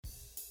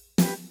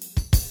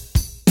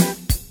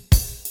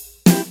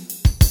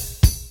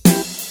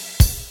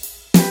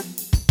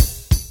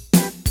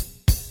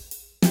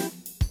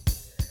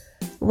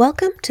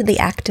Welcome to the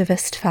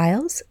Activist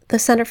Files, the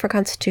Center for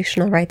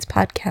Constitutional Rights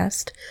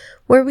podcast,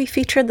 where we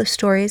feature the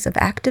stories of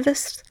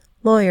activists,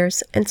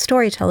 lawyers, and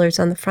storytellers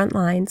on the front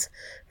lines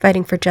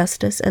fighting for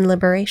justice and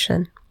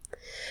liberation.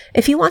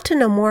 If you want to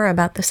know more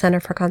about the Center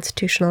for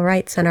Constitutional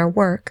Rights and our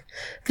work,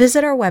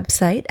 visit our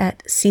website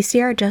at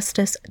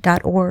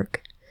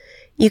ccrjustice.org.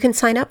 You can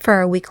sign up for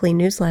our weekly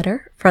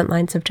newsletter,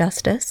 Frontlines of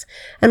Justice,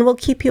 and we'll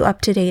keep you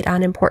up to date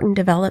on important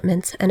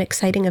developments and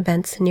exciting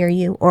events near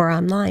you or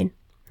online.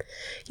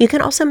 You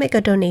can also make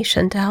a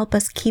donation to help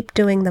us keep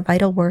doing the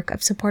vital work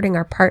of supporting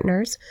our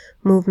partners,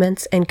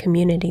 movements, and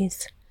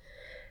communities.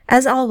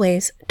 As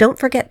always, don't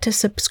forget to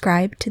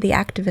subscribe to the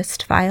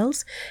Activist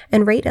Files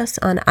and rate us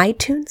on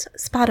iTunes,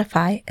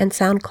 Spotify, and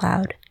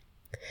SoundCloud.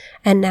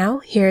 And now,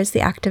 here's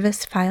the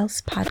Activist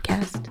Files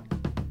podcast.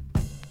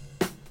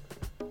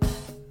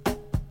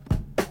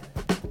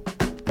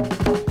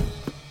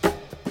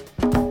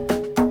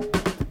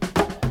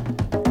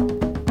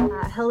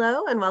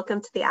 Hello and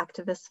welcome to the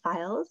Activist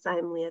Files.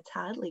 I'm Leah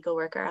Todd, legal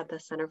worker at the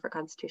Center for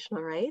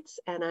Constitutional Rights,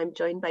 and I'm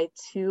joined by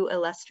two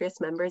illustrious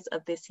members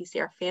of the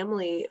CCR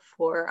family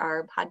for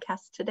our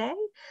podcast today.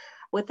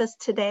 With us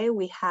today,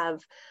 we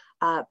have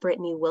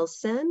Brittany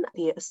Wilson,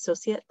 the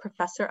Associate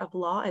Professor of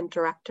Law and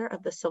Director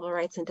of the Civil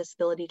Rights and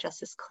Disability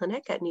Justice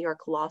Clinic at New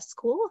York Law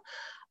School.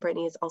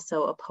 Brittany is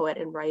also a poet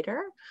and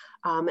writer.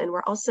 And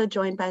we're also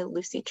joined by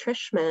Lucy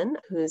Trishman,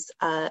 who's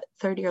a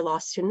third-year law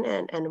student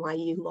at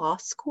NYU Law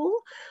School,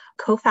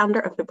 co-founder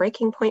of the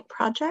Breaking Point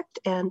Project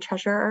and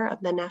treasurer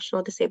of the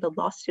National Disabled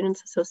Law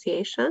Students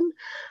Association.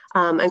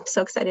 I'm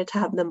so excited to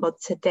have them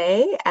both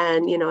today.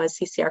 And, as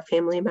CCR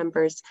family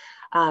members,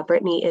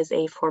 Brittany is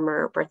a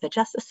former Bertha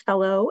Justice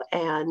Fellow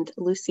and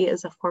Lucy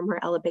is a former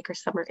Ella Baker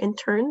Summer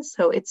intern.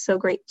 So it's so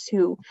great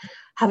to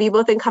have you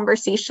both in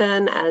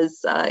conversation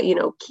as,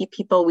 key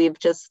people. We've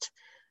just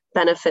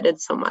benefited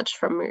so much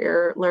from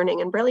your learning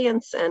and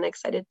brilliance and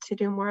excited to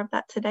do more of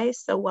that today.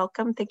 So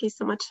welcome. Thank you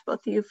so much,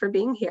 both of you, for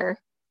being here.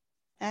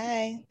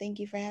 Hi, thank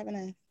you for having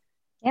us.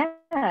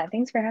 Yeah,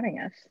 thanks for having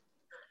us.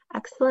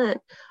 Excellent.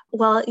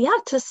 Well,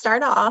 to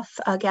start off,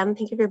 again,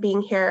 thank you for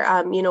being here.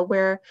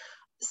 We're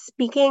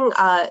speaking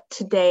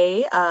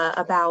today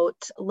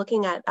about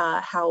looking at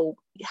how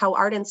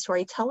art and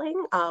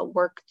storytelling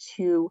work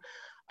to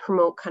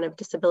promote kind of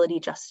disability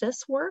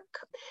justice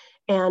work.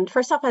 And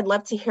first off, I'd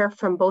love to hear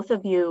from both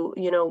of you,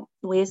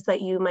 ways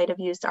that you might have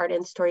used art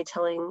and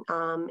storytelling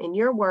in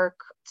your work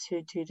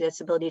to do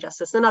disability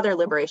justice and other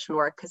liberation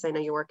work, because I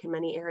know you work in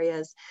many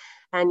areas,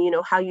 and,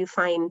 how you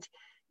find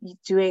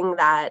doing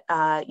that,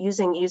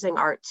 using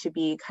art to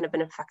be kind of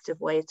an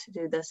effective way to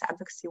do this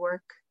advocacy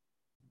work.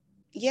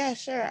 Yeah,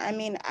 sure. I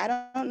mean,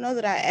 I don't know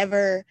that I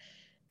ever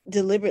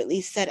deliberately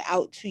set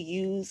out to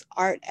use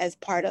art as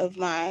part of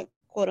my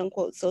quote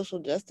unquote social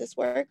justice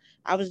work.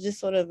 I was just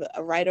sort of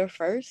a writer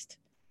first.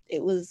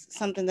 It was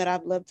something that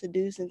I've loved to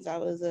do since I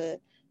was a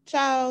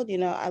child.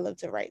 I love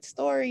to write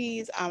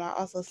stories. I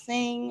also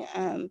sing.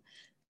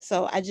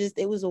 So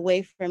it was a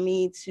way for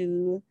me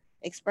to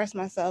express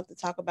myself, to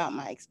talk about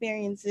my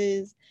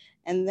experiences.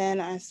 And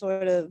then I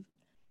sort of,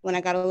 when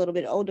I got a little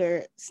bit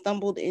older,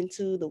 stumbled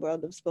into the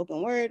world of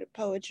spoken word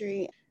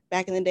poetry.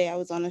 Back in the day, I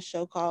was on a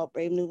show called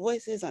Brave New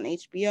Voices on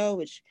HBO,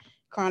 which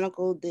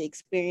chronicled the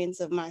experience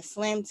of my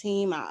slam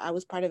team. I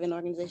was part of an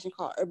organization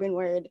called Urban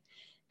Word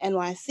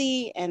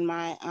NYC, and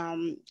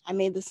I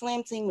made the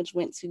slam team, which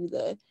went to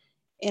the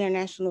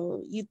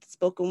International Youth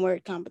Spoken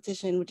Word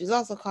Competition, which is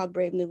also called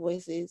Brave New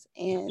Voices,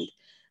 and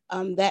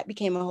that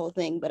became a whole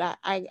thing. But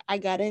I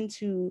got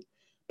into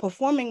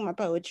performing my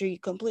poetry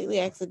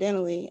completely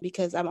accidentally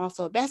because I'm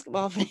also a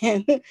basketball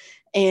fan.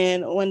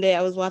 And one day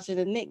I was watching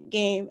a Knicks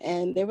game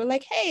and they were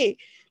like, "Hey,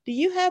 do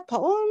you have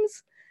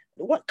poems?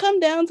 Come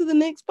down to the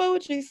Knicks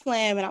Poetry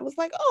Slam." And I was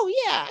like, "Oh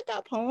yeah, I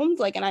got poems."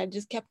 And I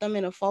just kept them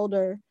in a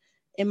folder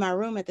in my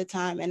room at the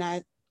time. And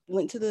I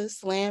went to the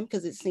slam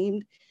because it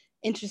seemed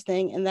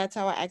interesting. And that's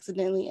how I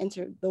accidentally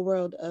entered the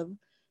world of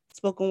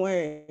spoken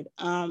word.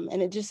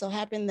 And it just so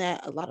happened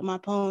that a lot of my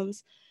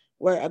poems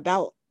were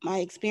about my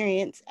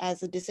experience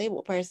as a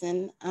disabled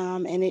person.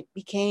 And it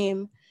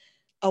became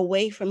a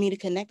way for me to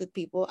connect with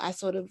people. I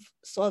sort of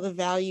saw the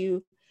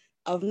value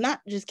of not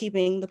just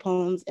keeping the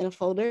poems in a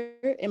folder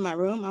in my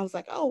room. I was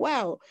like, oh,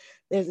 wow,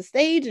 there's a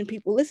stage and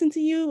people listen to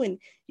you and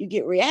you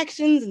get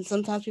reactions. And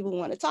sometimes people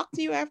want to talk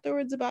to you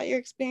afterwards about your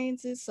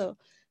experiences. So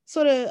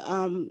sort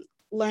of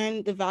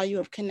learned the value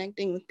of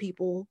connecting with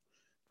people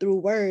through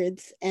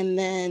words. And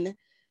then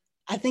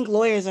I think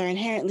lawyers are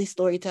inherently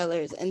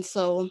storytellers. And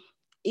so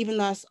even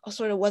though I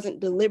sort of wasn't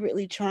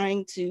deliberately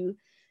trying to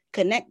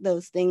connect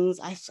those things,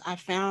 I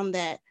found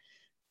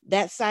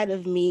that side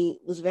of me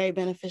was very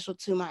beneficial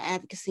to my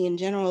advocacy in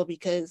general,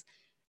 because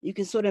you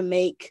can sort of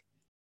make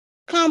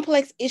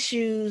complex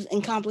issues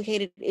and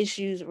complicated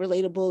issues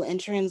relatable and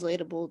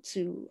translatable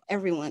to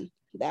everyone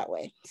that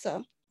way.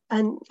 So.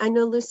 And I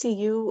know, Lucy,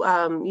 you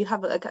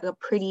have a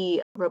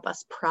pretty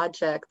robust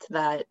project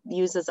that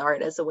uses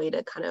art as a way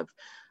to kind of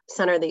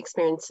center the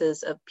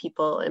experiences of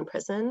people in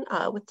prison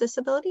with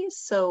disabilities.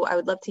 So I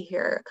would love to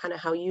hear kind of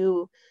how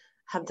you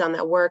have done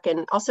that work,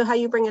 and also how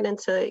you bring it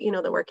into,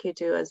 the work you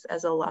do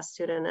as a law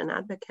student and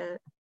advocate.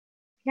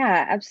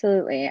 Yeah,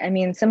 absolutely. I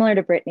mean, similar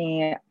to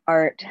Brittany,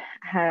 art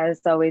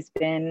has always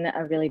been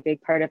a really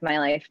big part of my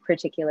life,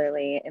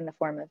 particularly in the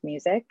form of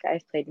music.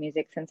 I've played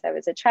music since I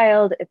was a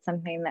child. It's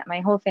something that my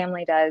whole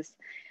family does.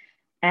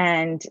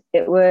 And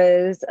it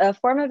was a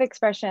form of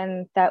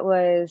expression that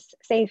was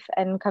safe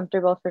and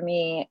comfortable for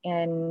me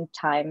in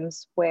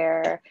times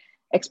where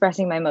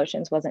expressing my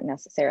emotions wasn't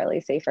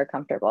necessarily safe or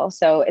comfortable.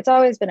 So it's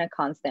always been a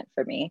constant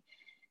for me.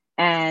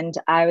 And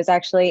I was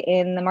actually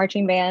in the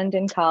marching band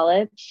in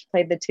college,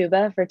 played the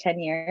tuba for 10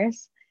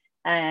 years.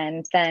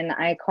 And then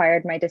I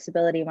acquired my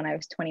disability when I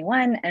was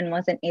 21 and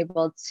wasn't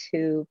able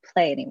to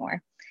play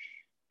anymore.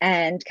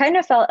 And kind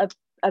of felt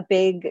a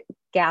big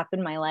gap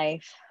in my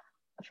life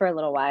for a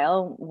little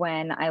while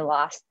when I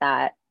lost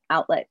that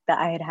outlet that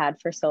I had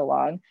had for so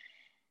long.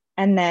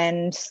 And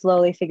then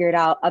slowly figured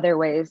out other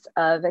ways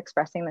of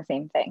expressing the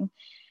same thing.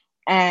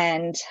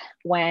 And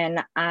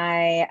when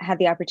I had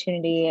the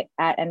opportunity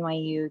at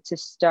NYU to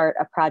start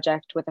a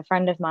project with a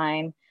friend of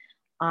mine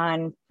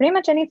on pretty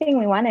much anything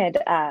we wanted,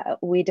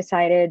 we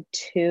decided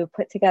to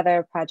put together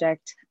a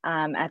project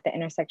at the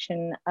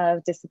intersection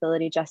of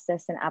disability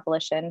justice and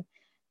abolition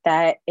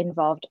that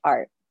involved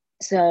art.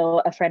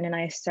 So a friend and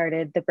I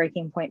started the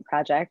Breaking Point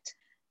Project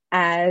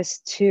as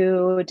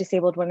two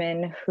disabled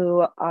women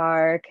who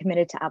are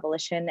committed to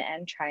abolition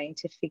and trying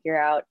to figure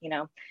out,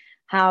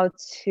 how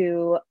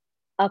to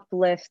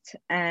uplift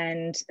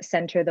and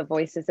center the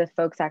voices of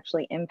folks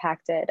actually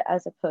impacted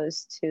as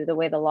opposed to the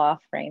way the law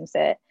frames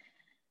it.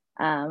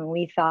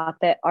 We thought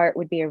that art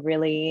would be a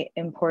really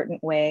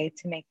important way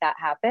to make that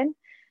happen.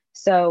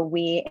 So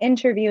we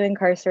interview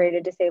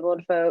incarcerated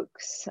disabled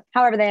folks,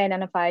 however they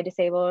identify,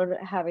 disabled,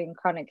 having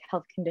chronic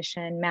health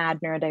condition, MAD,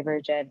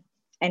 neurodivergent,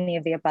 any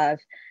of the above.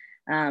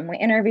 We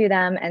interview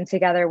them and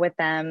together with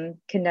them,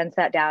 condense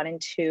that down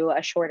into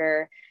a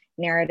shorter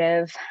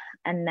narrative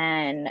and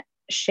then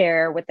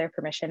share with their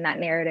permission that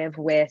narrative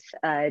with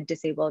a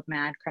disabled,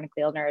 MAD,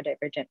 chronically ill,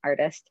 neurodivergent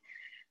artist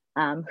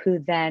who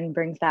then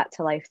brings that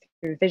to life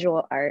through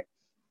visual art.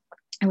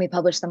 And we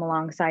publish them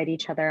alongside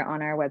each other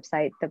on our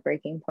website,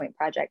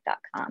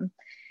 thebreakingpointproject.com.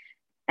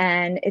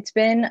 And it's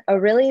been a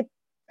really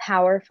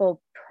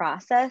powerful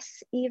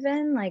process,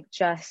 even like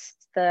just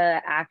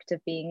the act of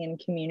being in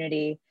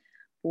community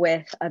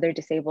with other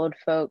disabled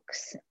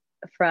folks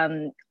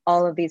from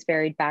all of these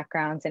varied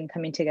backgrounds and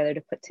coming together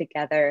to put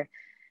together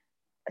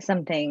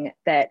something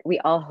that we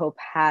all hope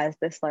has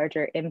this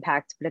larger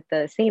impact. But at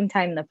the same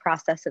time, the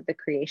process of the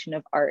creation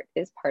of art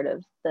is part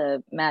of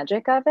the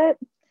magic of it.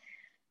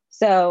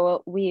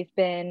 So we've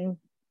been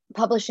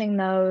publishing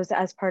those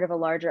as part of a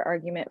larger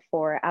argument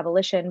for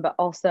abolition, but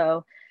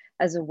also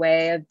as a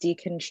way of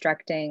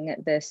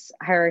deconstructing this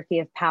hierarchy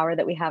of power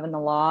that we have in the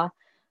law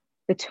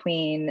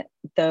between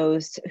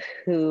those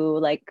who,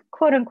 like,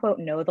 quote unquote,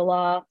 know the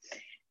law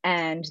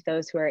and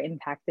those who are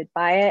impacted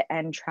by it,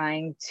 and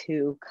trying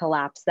to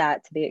collapse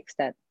that to the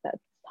extent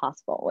that's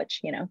possible,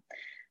 which,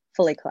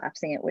 fully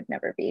collapsing it would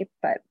never be,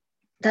 but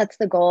that's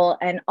the goal.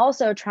 And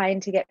also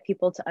trying to get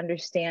people to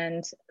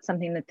understand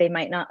something that they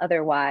might not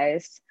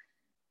otherwise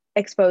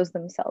expose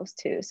themselves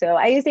to. So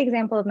I use the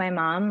example of my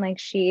mom. Like,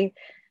 she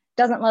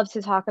doesn't love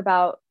to talk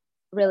about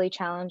really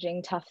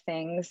challenging, tough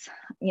things.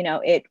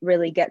 It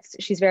really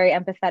she's very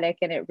empathetic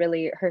and it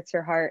really hurts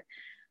her heart.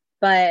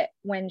 But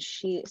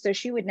she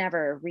would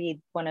never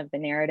read one of the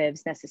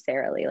narratives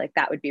necessarily, like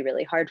that would be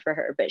really hard for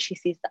her, but she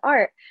sees the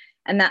art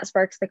and that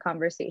sparks the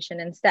conversation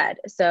instead.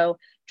 So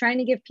trying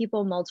to give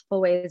people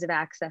multiple ways of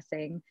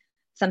accessing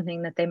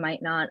something that they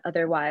might not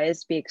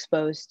otherwise be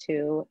exposed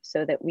to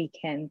so that we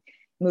can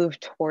move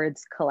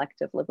towards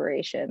collective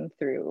liberation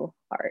through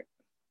art.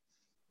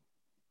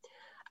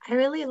 I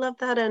really love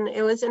that. And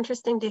it was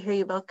interesting to hear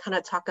you both kind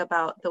of talk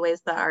about the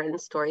ways that art and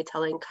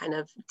storytelling kind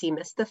of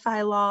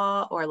demystify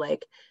law or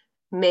like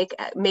make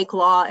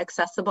law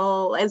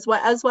accessible as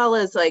well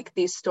as like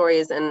these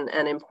stories and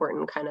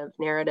important kind of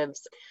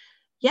narratives.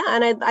 Yeah,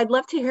 and I'd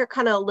love to hear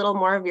kind of a little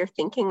more of your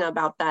thinking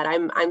about that.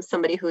 I'm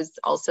somebody who's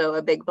also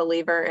a big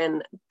believer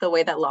in the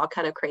way that law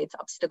kind of creates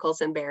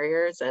obstacles and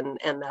barriers, and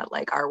that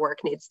like our work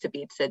needs to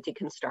be to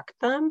deconstruct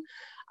them.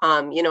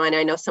 And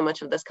I know so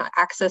much of this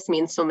access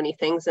means so many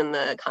things in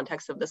the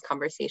context of this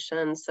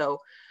conversation. So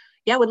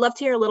yeah, would love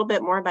to hear a little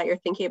bit more about your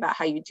thinking about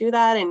how you do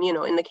that. And,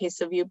 in the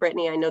case of you,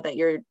 Brittany, I know that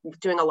you're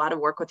doing a lot of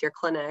work with your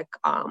clinic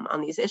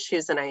on these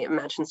issues, and I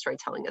imagine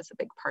storytelling is a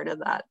big part of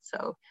that.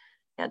 So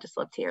yeah, just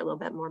love to hear a little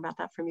bit more about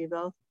that from you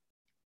both.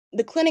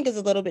 The clinic is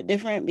a little bit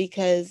different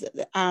because,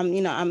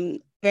 I'm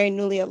very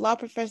newly a law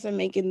professor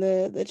making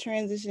the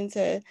transition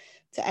to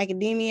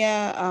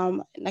academia.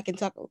 And I can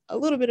talk a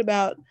little bit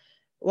about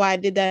why I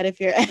did that if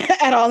you're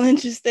at all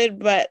interested.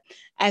 But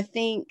I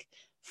think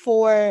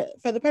for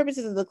the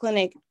purposes of the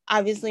clinic,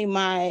 obviously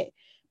my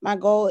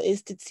goal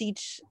is to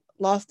teach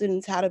law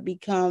students how to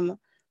become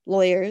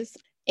lawyers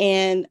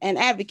and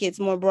advocates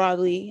more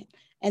broadly,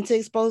 and to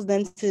expose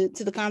them to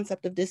the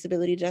concept of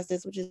disability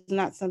justice, which is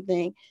not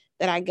something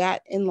that I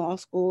got in law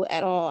school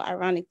at all,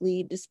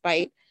 ironically,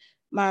 despite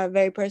my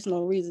very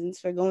personal reasons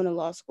for going to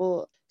law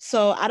school.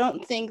 So I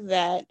don't think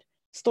that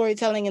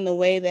storytelling in the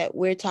way that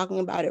we're talking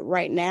about it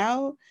right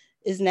now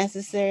is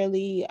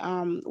necessarily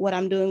what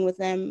I'm doing with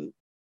them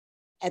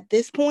at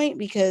this point,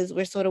 because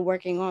we're sort of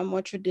working on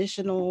more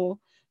traditional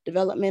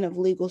development of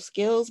legal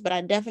skills. But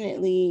I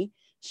definitely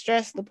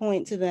stress the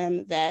point to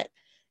them that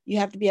you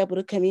have to be able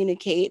to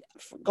communicate,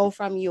 go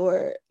from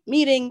your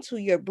meeting to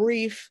your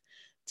brief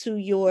to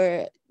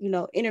your,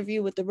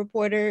 interview with the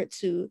reporter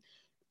to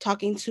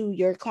talking to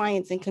your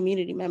clients and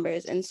community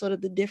members, and sort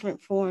of the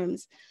different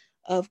forms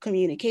of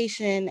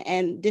communication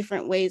and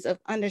different ways of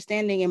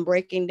understanding and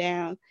breaking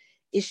down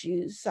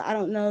issues. So I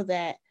don't know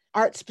that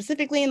art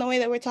specifically in the way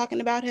that we're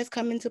talking about has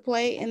come into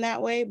play in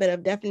that way, but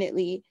I've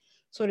definitely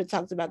sort of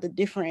talked about the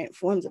different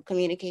forms of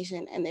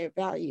communication and their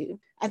value.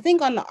 I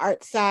think on the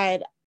art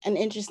side, an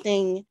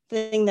interesting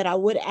thing that I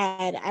would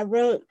add, I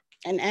wrote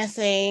an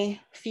essay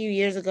a few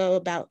years ago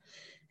about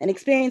an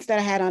experience that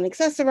I had on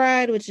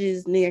Access-a-Ride, which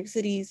is New York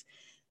City's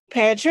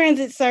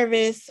paratransit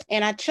service.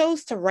 And I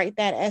chose to write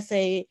that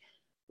essay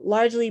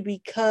largely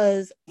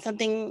because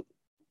something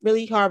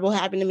really horrible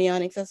happened to me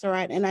on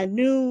Access-a-Ride. And I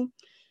knew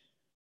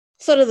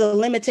sort of the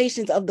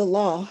limitations of the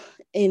law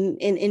in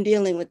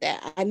dealing with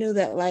that. I knew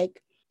that,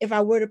 like, if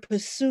I were to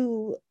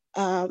pursue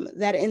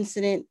that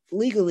incident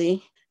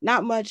legally,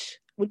 not much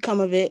would come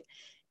of it.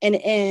 And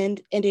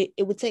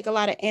it would take a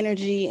lot of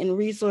energy and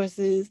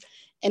resources.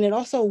 And it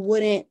also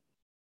wouldn't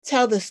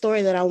tell the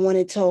story that I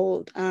wanted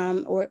told,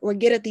 or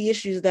get at the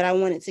issues that I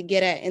wanted to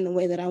get at in the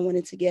way that I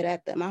wanted to get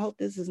at them. I hope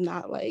this is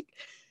not like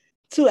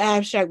too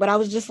abstract, but I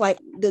was just like,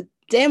 the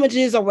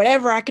damages or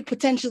whatever I could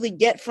potentially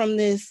get from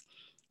this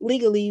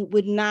legally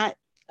would not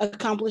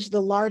accomplish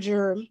the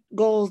larger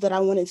goals that I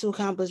wanted to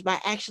accomplish by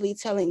actually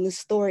telling the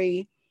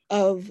story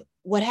of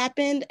what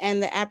happened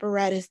and the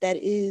apparatus that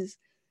is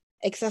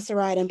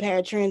Access-a-Ride and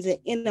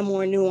paratransit in a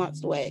more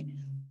nuanced way.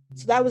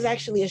 So that was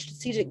actually a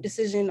strategic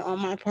decision on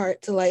my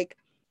part to, like,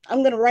 I'm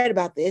going to write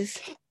about this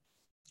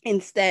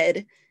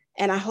instead.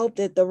 And I hope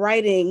that the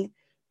writing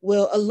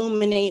will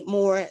illuminate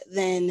more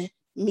than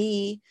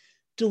me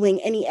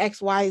doing any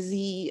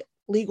XYZ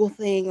legal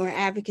thing or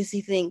advocacy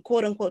thing,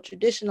 quote unquote,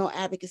 traditional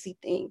advocacy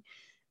thing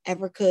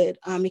ever could,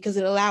 because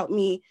it allowed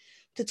me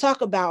to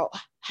talk about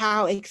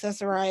how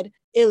Access-a-Ride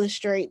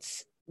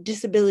illustrates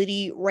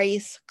disability,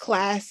 race,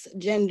 class,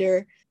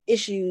 gender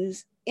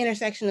issues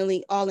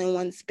intersectionally all in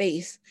one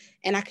space.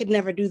 And I could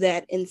never do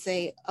that in,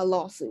 say, a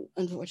lawsuit,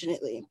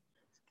 unfortunately.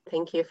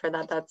 Thank you for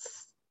that.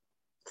 That's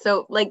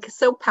so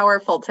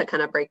powerful to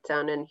kind of break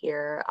down in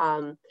here.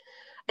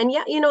 And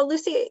yeah,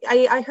 Lucy,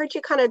 I heard you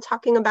kind of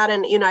talking about,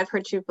 and, I've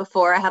heard you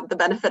before, I have the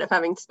benefit of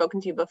having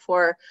spoken to you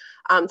before,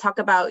 talk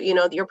about,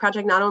 your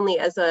project, not only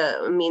as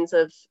a means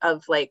of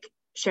like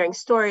sharing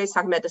stories,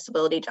 talking about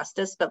disability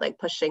justice, but like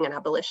pushing an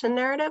abolition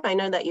narrative. I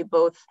know that you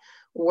both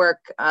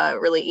work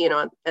really,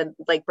 and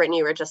like Brittany,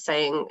 you were just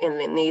saying,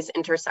 in these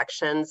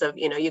intersections of,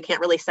 you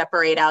can't really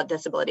separate out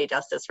disability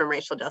justice from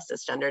racial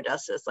justice, gender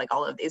justice, like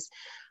all of these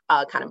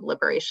kind of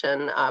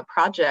liberation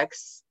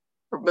projects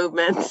or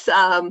movements.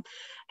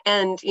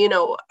 And,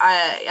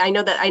 I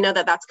know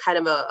that that's kind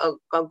of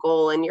a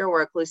goal in your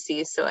work,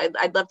 Lucy. So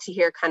I'd love to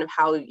hear kind of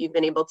how you've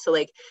been able to,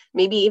 like,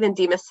 maybe even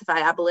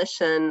demystify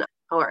abolition,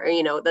 or,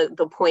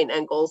 the point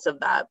and goals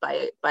of that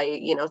by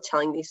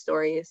telling these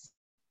stories.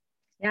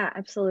 Yeah,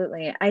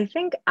 absolutely. I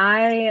think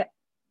I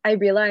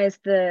realized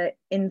the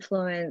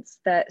influence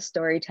that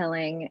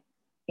storytelling,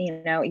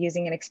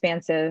 using an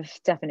expansive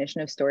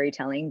definition of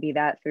storytelling, be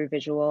that through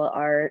visual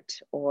art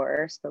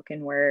or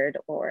spoken word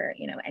or,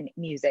 and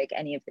music,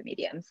 any of the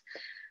mediums.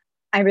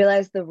 I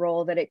realized the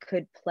role that it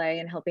could play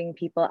in helping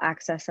people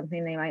access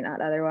something they might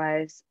not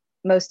otherwise,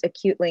 most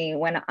acutely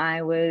when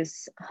I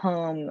was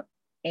home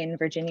in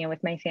Virginia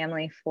with my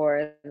family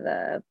for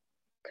the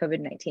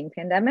COVID-19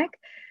 pandemic.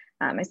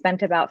 I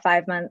spent about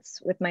 5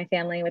 months with my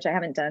family, which I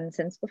haven't done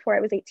since before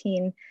I was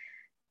 18.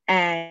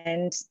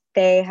 And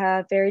they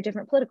have very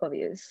different political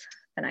views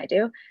than I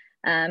do,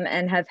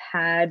 and have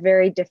had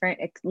very different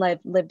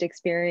lived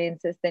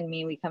experiences than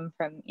me. We come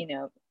from,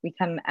 we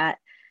come at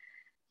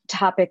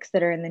topics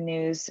that are in the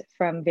news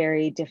from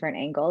very different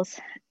angles.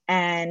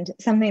 And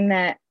something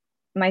that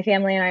my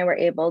family and I were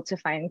able to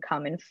find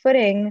common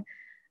footing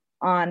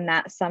on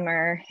that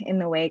summer in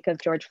the wake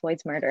of George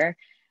Floyd's murder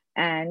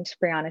and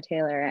Breonna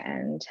Taylor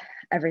and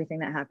everything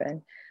that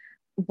happened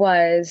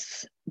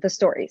was the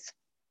stories.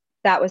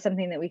 That was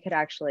something that we could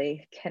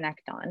actually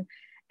connect on.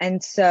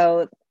 And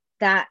so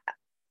that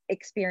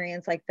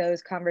experience, like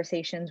those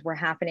conversations were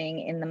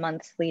happening in the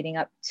months leading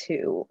up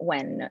to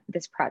when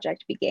this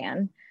project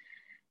began.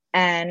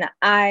 And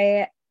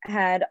I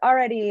had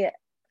already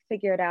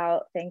figured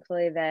out,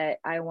 thankfully, that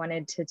I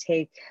wanted to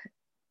take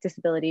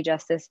disability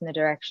justice in the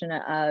direction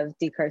of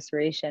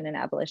decarceration and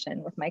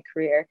abolition with my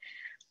career.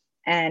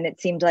 And it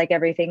seemed like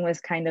everything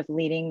was kind of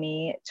leading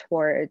me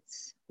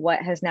towards what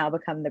has now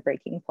become the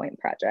Breaking Point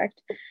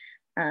Project.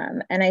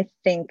 And I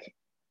think,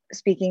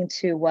 speaking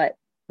to what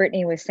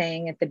Brittany was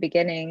saying at the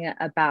beginning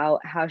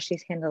about how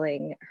she's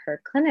handling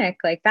her clinic,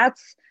 like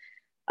that's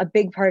a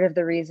big part of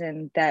the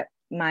reason that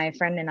my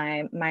friend and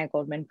I, Maya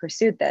Goldman,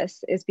 pursued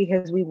this is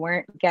because we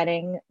weren't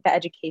getting the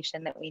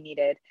education that we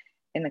needed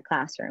in the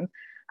classroom.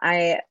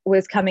 I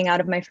was coming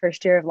out of my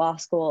first year of law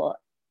school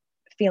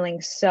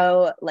feeling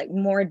so like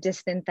more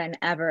distant than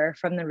ever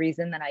from the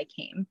reason that I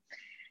came.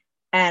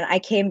 And I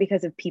came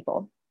because of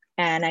people,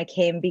 and I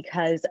came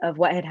because of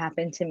what had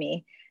happened to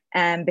me,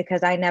 and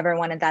because I never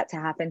wanted that to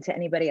happen to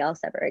anybody else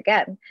ever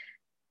again.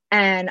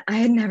 And I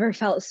had never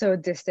felt so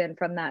distant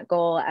from that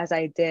goal as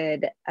I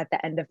did at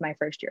the end of my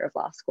first year of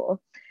law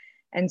school.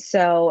 And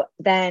so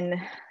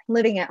then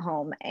living at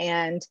home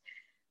and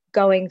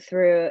going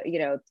through,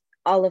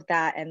 all of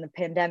that and the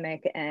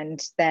pandemic,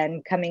 and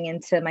then coming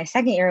into my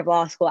second year of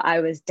law school, I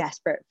was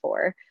desperate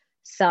for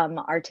some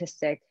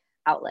artistic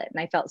outlet.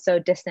 And I felt so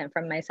distant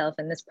from myself.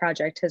 And this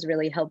project has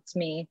really helped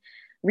me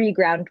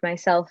reground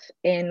myself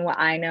in what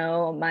I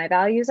know my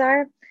values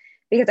are,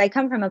 because I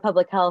come from a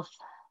public health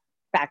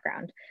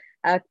background,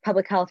 a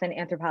public health and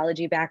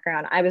anthropology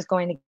background. I was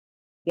going to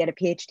get a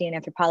PhD in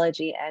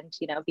anthropology and,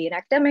 be an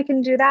academic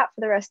and do that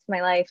for the rest of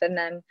my life. And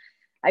then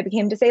I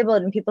became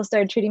disabled and people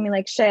started treating me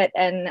like shit.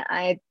 And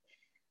I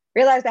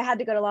realized I had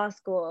to go to law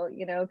school,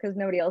 because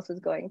nobody else was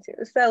going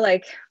to. So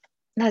like,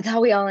 that's how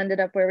we all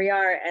ended up where we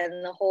are.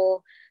 And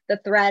the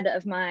thread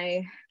of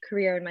my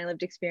career and my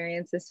lived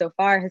experiences so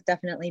far has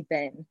definitely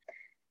been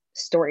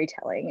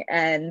storytelling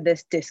and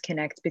this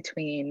disconnect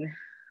between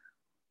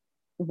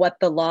what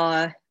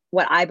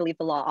I believe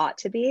the law ought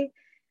to be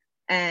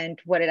and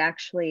what it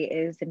actually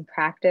is in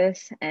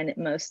practice, and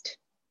most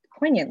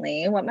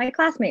poignantly, what my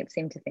classmates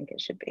seem to think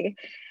it should be,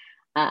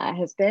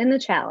 has been a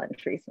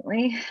challenge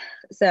recently.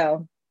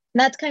 So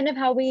that's kind of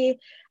how we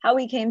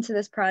came to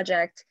this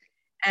project,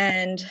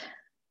 and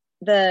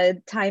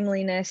the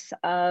timeliness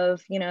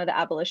of, the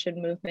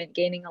abolition movement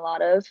gaining a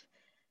lot of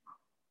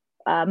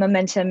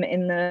momentum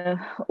in the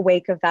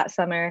wake of that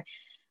summer,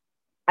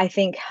 I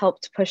think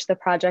helped push the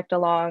project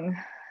along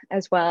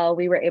as well.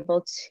 We were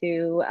able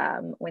to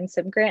win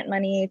some grant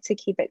money to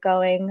keep it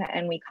going,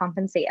 and we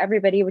compensate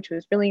everybody, which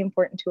was really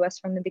important to us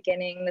from the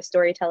beginning, the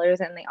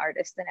storytellers and the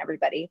artists and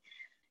everybody.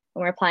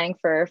 And we're applying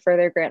for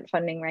further grant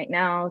funding right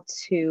now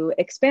to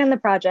expand the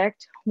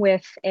project,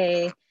 with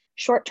a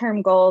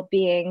short-term goal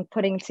being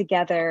putting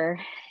together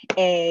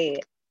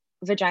a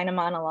vagina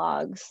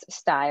monologues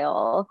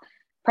style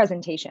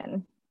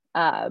presentation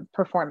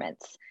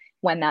performance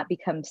when that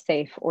becomes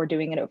safe, or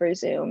doing it over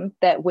Zoom,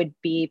 that would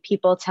be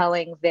people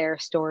telling their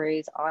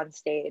stories on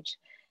stage.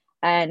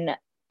 And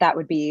that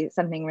would be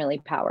something really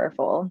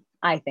powerful,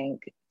 I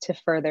think, to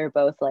further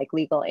both like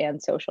legal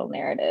and social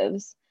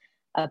narratives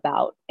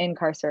about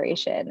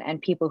incarceration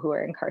and people who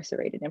are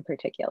incarcerated in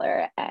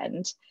particular,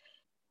 and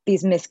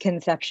these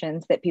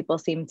misconceptions that people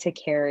seem to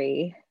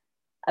carry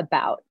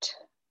about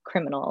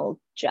criminal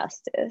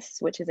justice,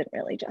 which isn't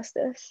really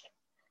justice.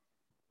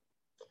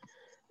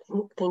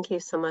 Thank you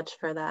so much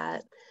for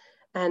that.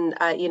 And,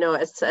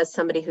 as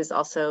somebody who's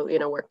also,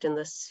 worked in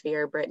this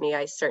sphere, Brittany,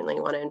 I certainly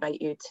want to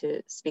invite you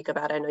to speak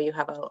about, I know you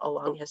have a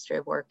long history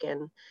of work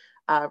in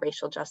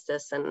racial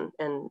justice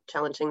and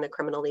challenging the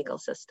criminal legal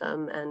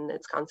system and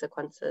its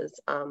consequences.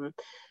 And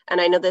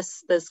I know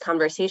this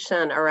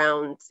conversation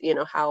around,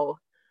 how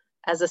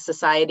as a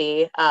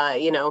society,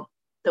 the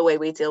way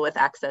we deal with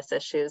access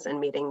issues and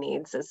meeting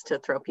needs is to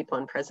throw people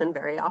in prison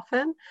very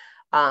often.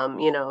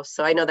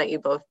 So I know that you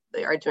both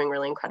are doing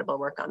really incredible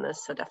work on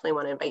this. So definitely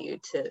want to invite you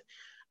to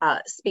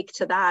speak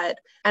to that.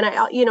 And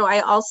I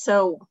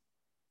also,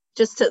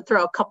 just to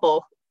throw a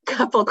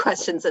couple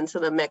questions into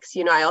the mix,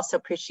 I also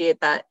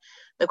appreciate that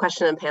the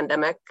question of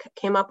pandemic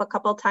came up a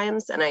couple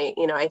times. And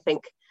I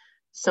think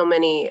so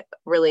many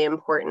really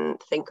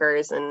important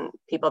thinkers and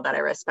people that I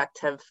respect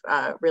have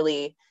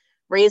really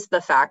raised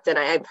the fact, and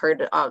I've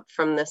heard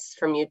from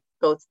you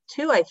both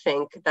too, I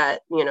think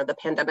that, the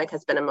pandemic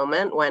has been a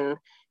moment when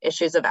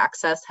issues of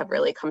access have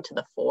really come to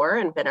the fore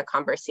and been a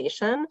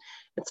conversation.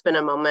 It's been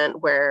a moment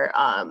where,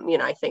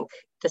 I think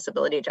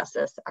disability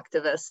justice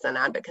activists and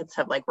advocates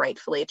have like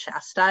rightfully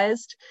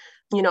chastised,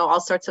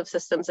 all sorts of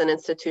systems and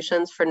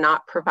institutions for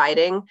not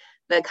providing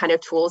the kind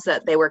of tools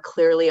that they were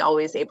clearly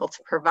always able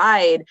to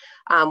provide,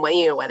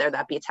 whether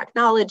that be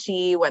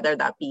technology, whether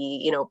that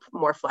be,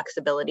 more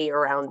flexibility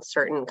around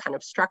certain kind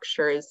of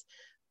structures.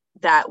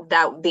 That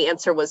the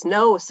answer was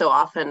no so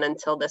often,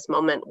 until this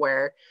moment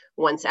where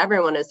once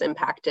everyone is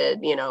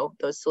impacted,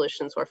 those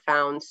solutions were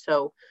found.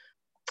 So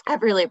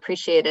I've really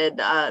appreciated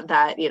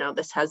that,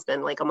 this has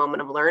been like a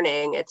moment of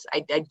learning.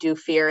 I do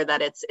fear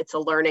that it's a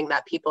learning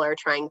that people are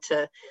trying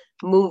to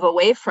move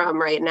away from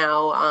right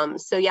now.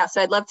 So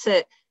I'd love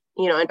to,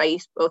 invite you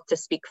both to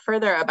speak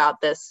further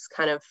about this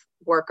kind of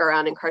work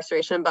around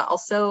incarceration, but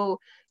also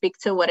speak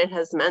to what it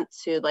has meant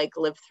to like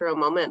live through a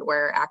moment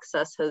where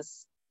access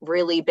has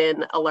really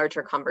been a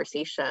larger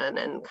conversation,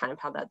 and kind of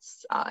how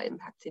that's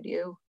impacted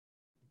you.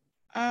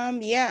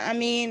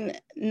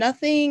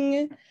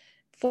 Nothing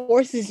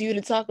forces you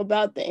to talk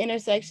about the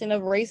intersection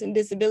of race and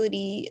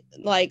disability,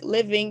 like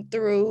living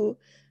through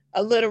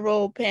a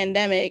literal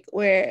pandemic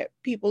where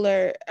people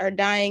are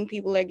dying,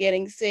 people are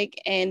getting sick,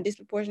 and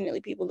disproportionately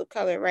people of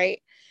color,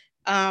 right?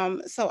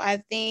 So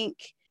I think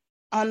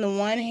on the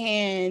one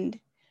hand,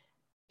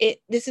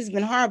 this has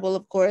been horrible,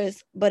 of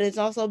course, but it's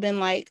also been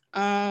like,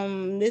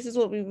 this is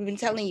what we've been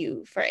telling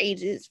you for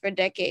ages, for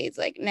decades.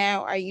 Like,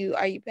 now, are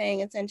you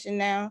paying attention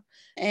now?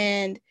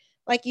 And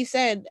like you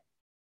said,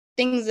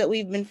 things that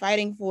we've been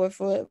fighting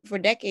for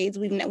decades,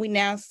 we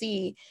now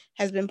see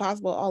has been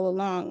possible all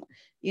along.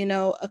 You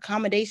know,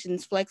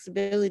 accommodations,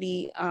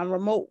 flexibility,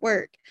 remote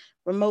work,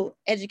 remote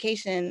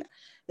education.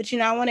 But, you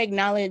know, I want to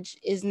acknowledge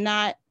is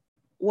not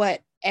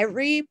what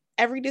every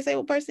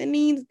disabled person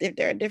needs.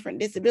 There are different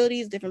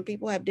disabilities, different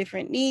people have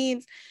different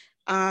needs,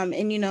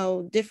 and, you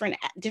know, different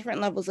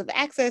levels of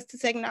access to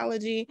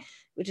technology,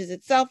 which is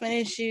itself an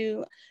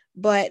issue.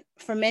 But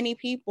for many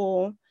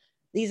people,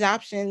 these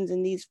options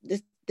and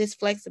this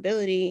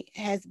flexibility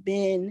has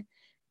been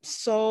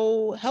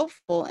so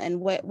helpful and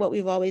what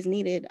we've always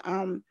needed.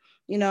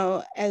 You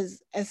know,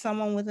 as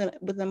someone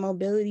with a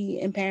mobility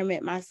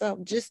impairment myself,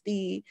 just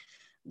the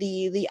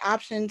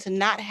option to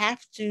not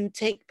have to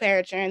take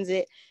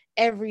paratransit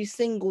every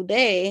single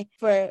day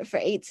for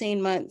 18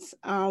 months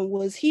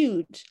was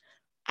huge.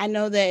 I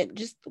know that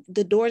just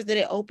the doors that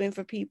it opened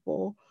for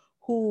people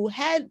who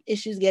had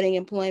issues getting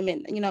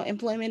employment. You know,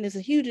 employment is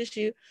a huge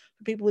issue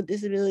for people with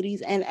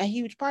disabilities, and a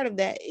huge part of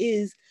that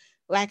is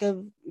lack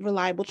of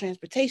reliable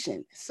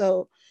transportation.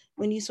 So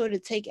when you sort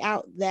of take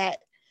out that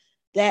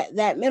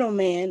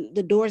middleman,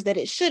 the doors that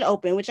it should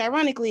open, which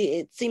ironically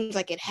it seems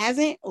like it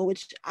hasn't, or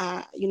which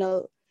you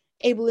know,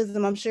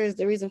 ableism, I'm sure, is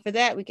the reason for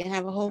that. We can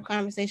have a whole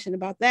conversation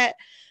about that.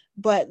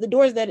 But the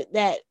doors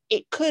that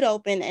it could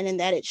open and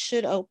that it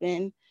should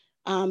open,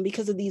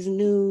 because of these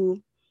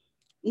new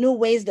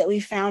ways that we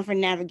found for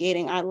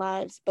navigating our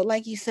lives. But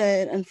like you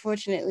said,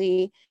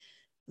 unfortunately,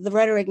 the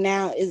rhetoric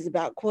now is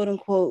about, quote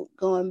unquote,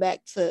 going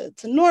back to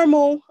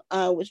normal,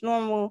 which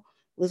normal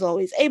was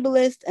always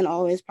ableist and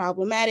always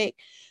problematic.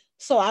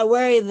 So I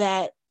worry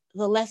that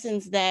the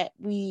lessons that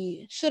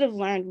we should have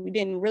learned, we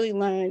didn't really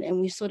learn, and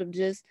we sort of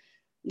just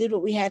did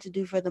what we had to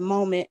do for the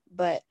moment.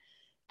 But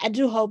I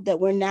do hope that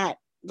we're not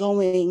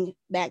going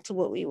back to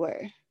what we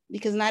were,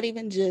 because not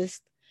even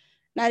just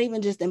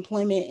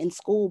employment in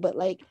school, but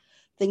like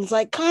things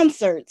like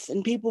concerts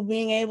and people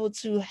being able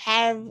to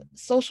have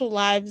social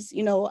lives,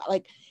 you know,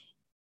 like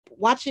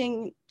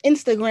watching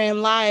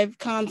Instagram live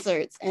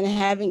concerts and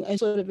having a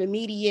sort of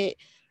immediate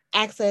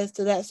access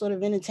to that sort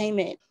of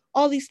entertainment.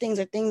 All these things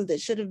are things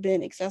that should have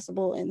been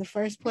accessible in the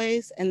first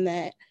place, and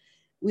that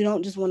we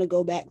don't just want to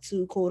go back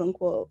to, quote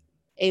unquote,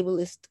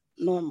 ableist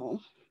normal.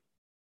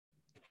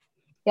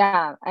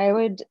 Yeah, I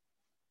would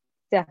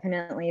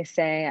definitely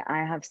say I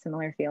have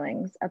similar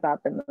feelings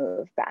about the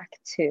move back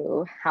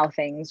to how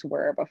things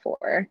were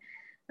before,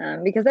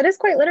 because that is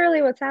quite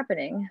literally what's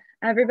happening.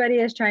 Everybody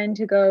is trying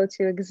to go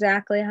to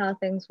exactly how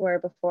things were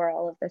before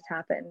all of this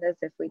happened, as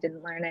if we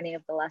didn't learn any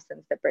of the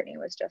lessons that Brittany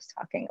was just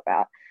talking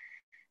about.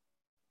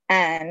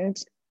 And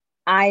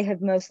I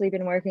have mostly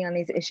been working on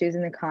these issues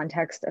in the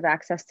context of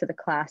access to the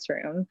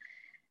classroom,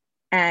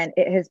 and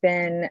it has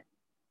been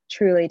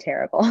truly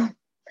terrible.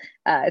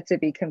 To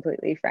be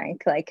completely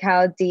frank, like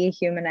how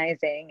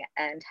dehumanizing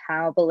and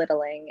how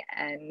belittling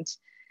and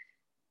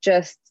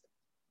just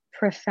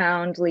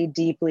profoundly,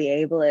 deeply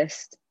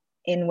ableist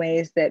in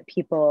ways that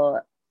people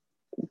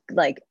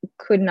like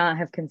could not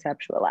have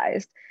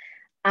conceptualized.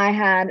 I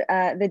had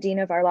the dean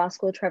of our law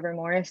school, Trevor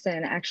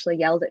Morrison, actually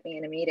yelled at me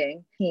in a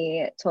meeting.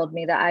 He told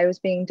me that I was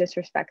being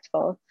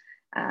disrespectful,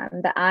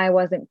 that I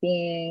wasn't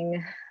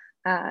being,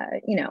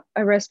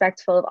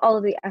 respectful of all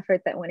of the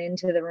effort that went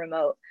into the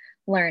remote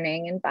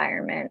learning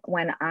environment,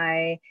 when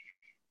I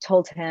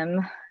told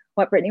him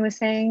what Brittany was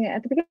saying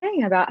at the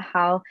beginning about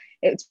how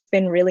it's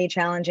been really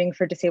challenging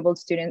for disabled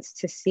students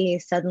to see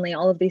suddenly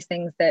all of these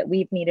things that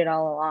we've needed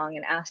all along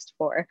and asked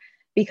for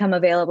become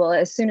available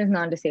as soon as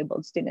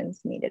non-disabled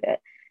students needed it.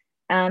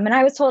 And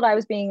I was told I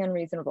was being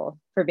unreasonable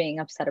for being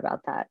upset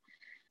about that.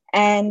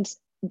 And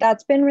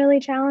that's been really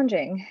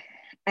challenging.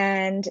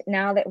 And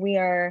now that we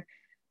are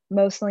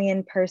mostly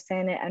in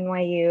person at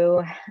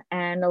NYU,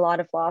 and a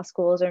lot of law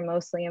schools are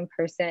mostly in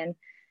person,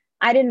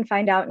 I didn't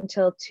find out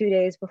until 2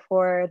 days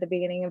before the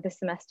beginning of the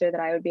semester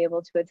that I would be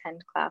able to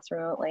attend class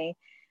remotely.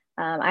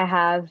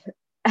 I'm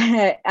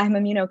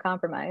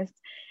immunocompromised,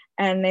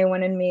 and they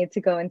wanted me to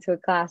go into a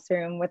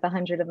classroom with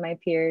 100 of my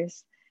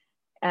peers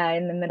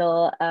in the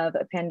middle of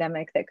a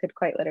pandemic that could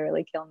quite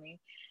literally kill me,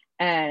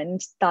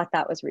 and thought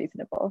that was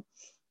reasonable,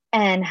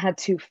 and had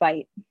to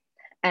fight.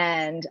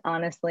 And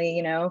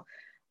honestly,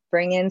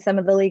 bring in some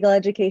of the legal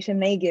education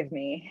they gave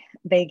me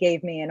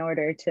in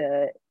order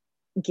to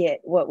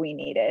get what we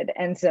needed.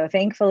 And so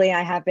thankfully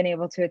I have been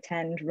able to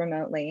attend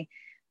remotely,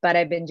 but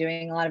I've been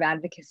doing a lot of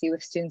advocacy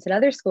with students at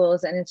other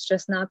schools, and it's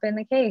just not been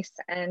the case.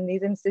 And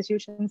these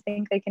institutions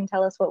think they can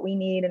tell us what we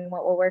need and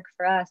what will work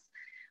for us,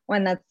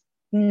 when that's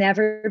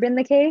never been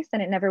the case,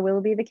 and it never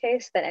will be the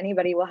case, that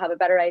anybody will have a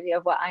better idea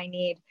of what I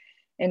need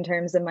in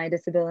terms of my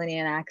disability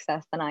and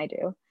access than I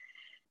do.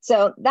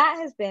 So that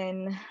has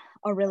been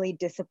a really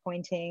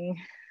disappointing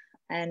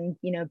and,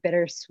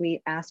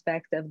 bittersweet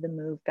aspect of the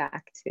move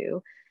back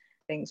to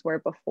things were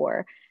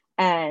before.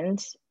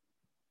 And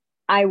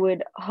I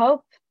would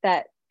hope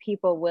that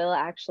people will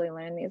actually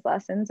learn these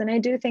lessons. And I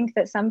do think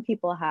that some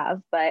people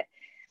have, but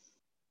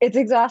it's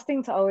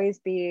exhausting to always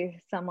be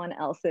someone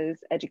else's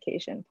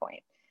education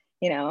point.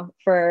 You know,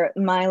 for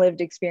my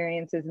lived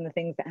experiences and the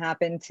things that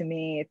happened to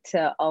me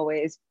to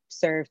always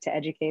serve to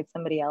educate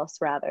somebody else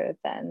rather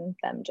than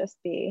them just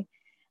be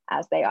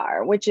as they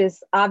are, which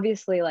is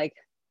obviously like,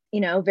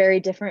 you know, very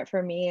different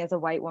for me as a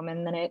white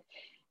woman than it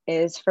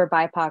is for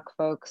BIPOC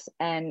folks.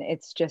 And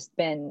it's just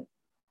been,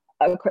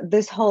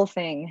 this whole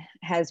thing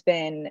has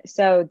been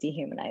so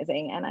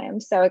dehumanizing. And I am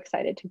so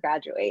excited to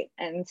graduate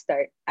and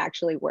start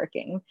actually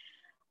working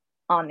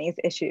on these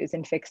issues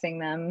and fixing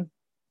them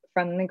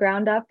from the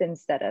ground up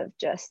instead of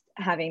just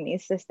having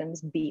these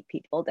systems beat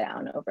people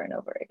down over and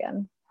over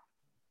again.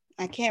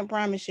 I can't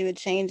promise you it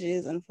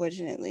changes,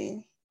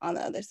 unfortunately, on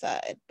the other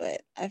side,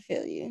 but I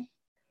feel you.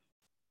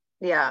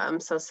 Yeah, I'm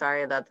so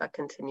sorry that that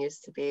continues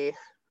to be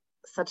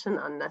such an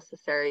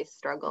unnecessary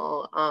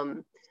struggle.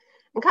 And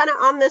kind of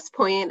on this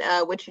point,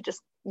 which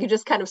you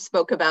just kind of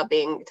spoke about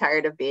being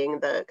tired of being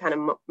the kind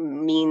of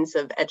means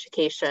of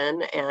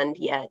education and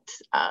yet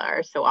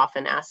are so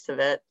often asked of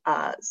it.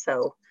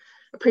 So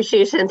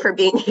appreciation for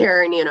being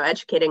here and, you know,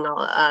 educating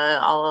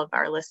all of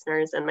our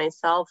listeners and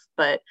myself.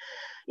 But,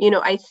 you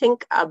know, I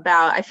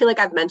feel like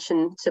I've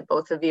mentioned to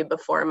both of you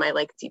before my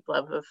like deep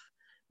love of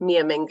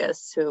Mia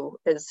Mingus, who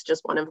is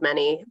just one of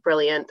many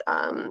brilliant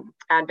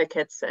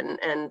advocates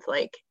and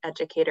like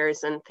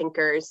educators and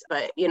thinkers.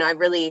 But, you know, I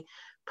really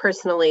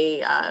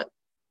personally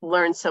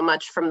learned so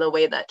much from the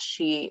way that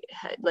she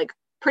had, like,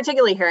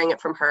 particularly hearing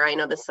it from her. I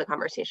know this is a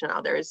conversation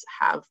others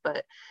have,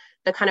 but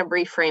the kind of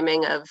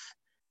reframing of,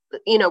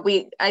 you know,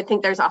 I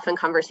think there's often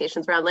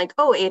conversations around like,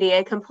 oh,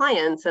 ADA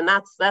compliance, and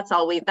that's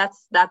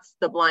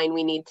the line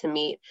we need to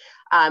meet.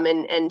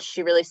 And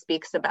she really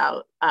speaks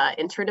about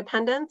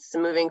interdependence,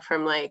 moving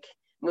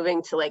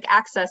to like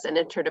access and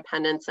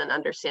interdependence, and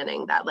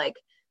understanding that like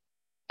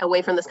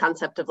away from this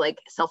concept of like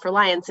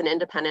self-reliance and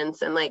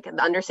independence, and like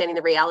understanding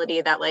the reality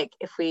that like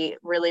if we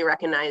really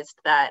recognized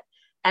that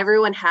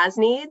everyone has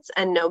needs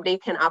and nobody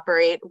can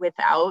operate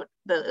without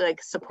the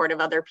like support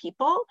of other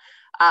people,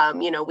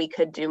 you know, we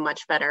could do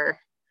much better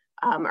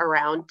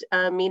around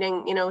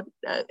meeting, you know,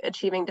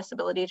 achieving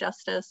disability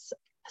justice.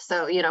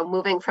 So, you know,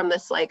 moving from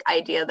this like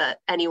idea that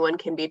anyone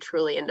can be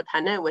truly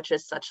independent, which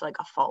is such like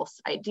a false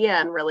idea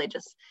and really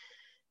just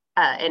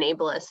an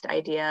ableist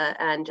idea,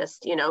 and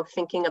just, you know,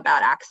 thinking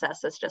about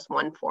access as just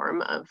one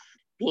form of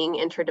being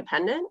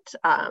interdependent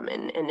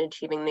and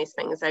achieving these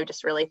things. I'm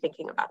just really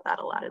thinking about that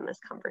a lot in this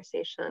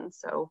conversation.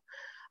 So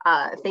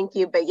thank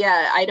you. But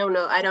yeah, I don't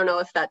know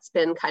if that's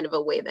been kind of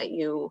a way that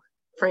you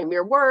frame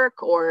your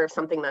work or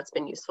something that's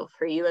been useful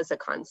for you as a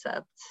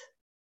concept.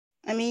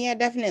 I mean, yeah,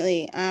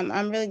 definitely.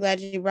 I'm really glad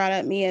you brought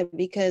up Mia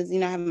because, you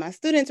know, I have my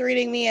students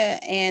reading Mia,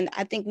 and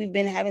I think we've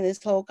been having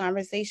this whole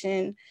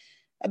conversation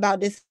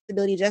about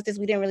disability justice.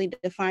 We didn't really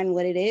define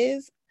what it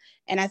is.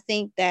 And I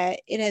think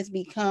that it has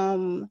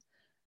become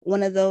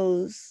one of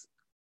those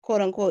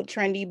quote unquote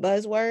trendy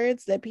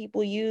buzzwords that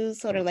people use,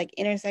 sort of like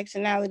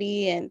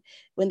intersectionality, and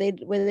when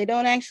they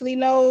don't actually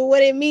know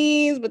what it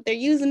means, but they're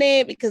using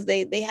it because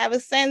they have a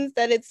sense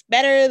that it's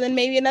better than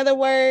maybe another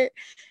word.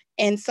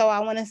 And so I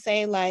want to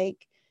say,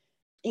 like,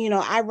 you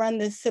know, I run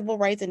this civil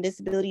rights and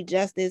disability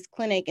justice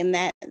clinic, and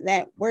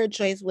that word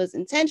choice was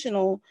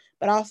intentional,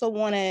 but I also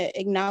want to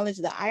acknowledge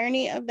the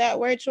irony of that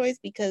word choice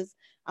because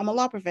I'm a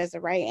law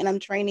professor, right? And I'm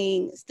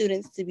training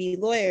students to be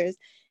lawyers,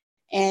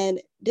 and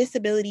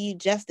disability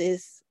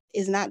justice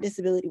is not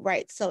disability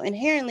rights. So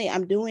inherently,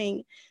 I'm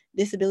doing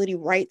disability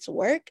rights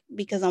work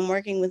because I'm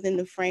working within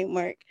the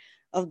framework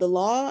of the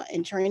law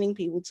and training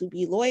people to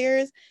be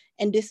lawyers.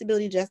 And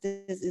disability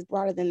justice is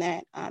broader than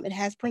that. It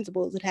has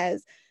principles. It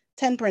has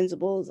 10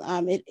 principles.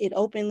 It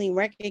openly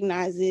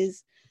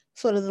recognizes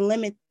sort of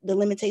the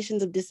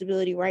limitations of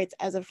disability rights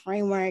as a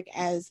framework,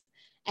 as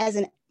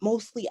an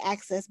mostly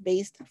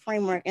access-based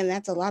framework. And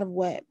that's a lot of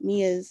what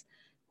Mia's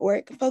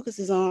work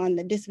focuses on.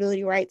 The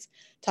disability rights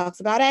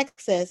talks about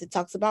access, it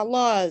talks about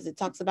laws, it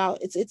talks about,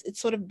 it's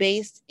sort of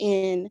based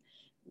in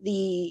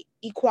the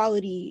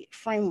equality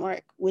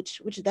framework, which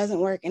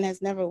doesn't work and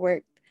has never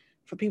worked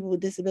for people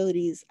with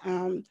disabilities.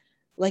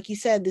 Like you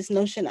said, this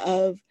notion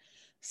of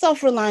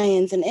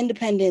self-reliance and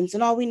independence,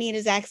 and all we need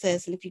is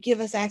access. And if you give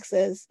us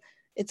access,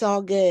 it's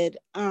all good.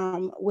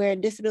 Where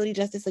disability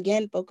justice,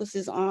 again,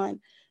 focuses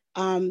on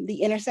the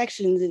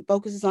intersections. It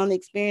focuses on the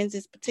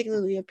experiences,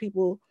 particularly of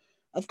people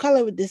of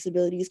color with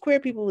disabilities, queer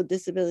people with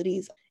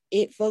disabilities.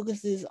 It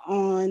focuses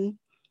on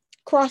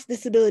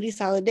cross-disability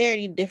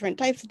solidarity, different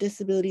types of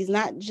disabilities,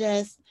 not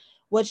just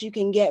what you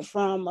can get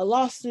from a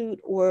lawsuit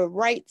or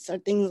rights or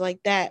things like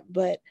that,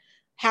 but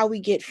how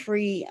we get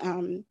free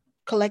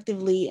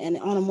collectively and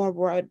on a more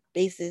broad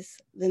basis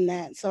than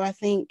that. So I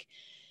think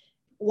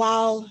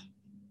while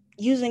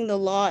using the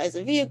law as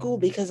a vehicle,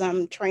 because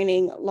I'm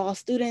training law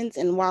students,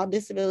 and while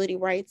disability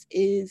rights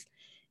is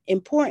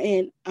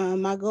important,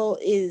 my goal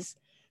is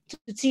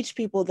to teach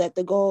people that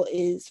the goal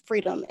is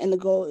freedom and the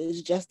goal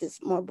is justice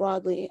more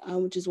broadly,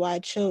 which is why I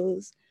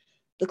chose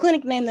the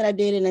clinic name that I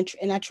did.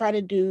 And I try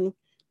to do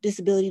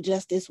disability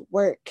justice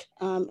work,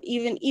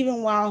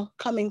 even while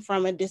coming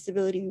from a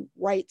disability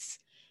rights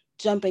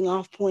jumping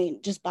off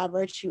point just by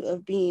virtue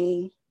of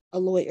being a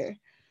lawyer.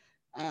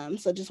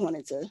 So just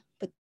wanted to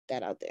put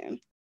that out there.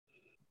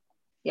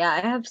 Yeah, I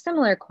have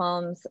similar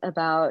qualms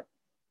about,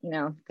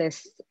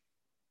 this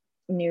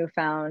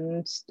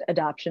newfound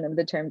adoption of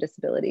the term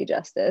disability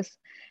justice.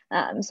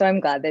 So I'm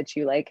glad that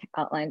you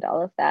outlined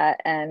all of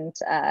that. And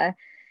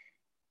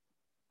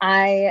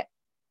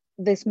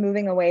this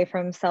moving away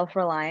from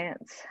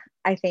self-reliance,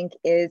 I think,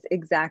 is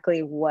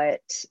exactly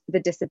what the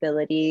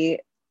disability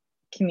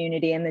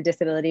community and the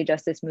disability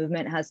justice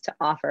movement has to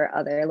offer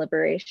other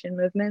liberation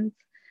movements,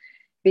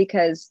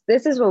 because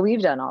this is what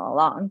we've done all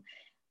along.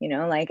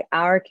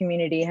 Our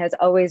community has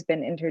always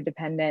been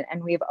interdependent,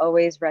 and we've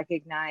always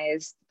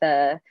recognized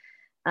the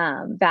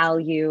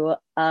value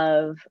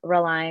of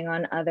relying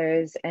on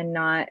others and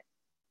not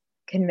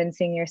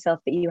convincing yourself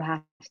that you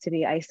have to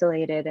be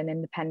isolated and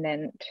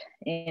independent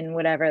in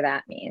whatever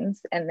that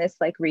means. And this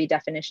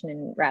redefinition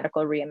and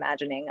radical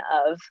reimagining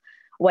of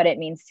what it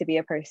means to be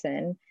a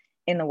person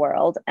in the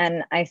world.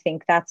 And I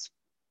think that's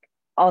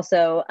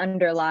also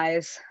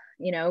underlies,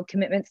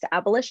 commitments to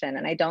abolition.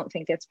 And I don't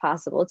think it's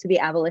possible to be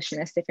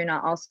abolitionist if you're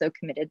not also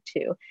committed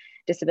to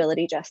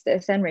disability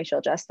justice and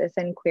racial justice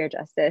and queer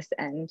justice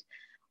and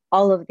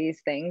all of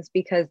these things,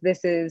 because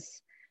that's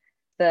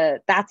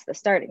the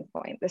starting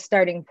point. The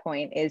starting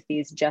point is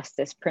these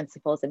justice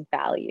principles and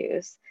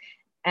values.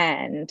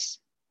 And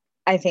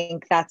I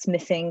think that's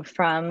missing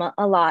from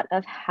a lot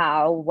of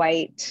how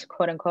white,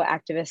 quote unquote,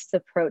 activists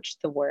approach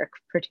the work,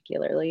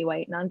 particularly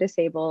white,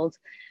 non-disabled,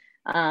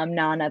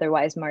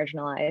 non-otherwise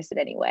marginalized in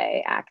any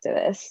way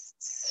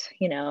activists,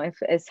 if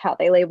is how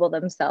they label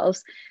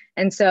themselves.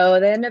 And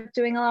so they end up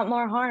doing a lot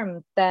more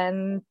harm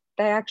than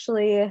they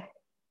actually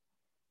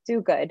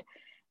do good.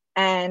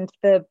 And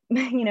the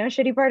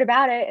shitty part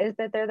about it is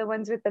that they're the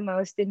ones with the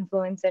most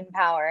influence and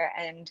power,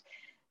 and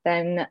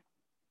then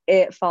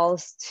it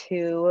falls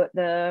to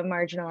the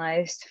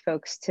marginalized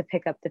folks to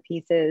pick up the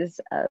pieces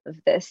of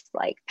this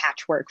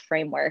patchwork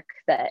framework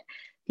that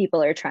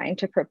people are trying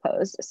to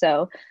propose.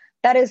 So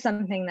that is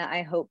something that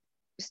I hope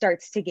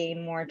starts to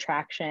gain more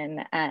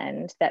traction,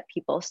 and that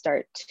people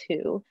start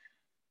to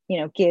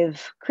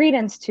give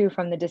credence to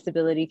from the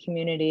disability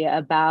community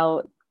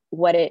about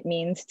what it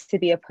means to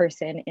be a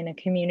person in a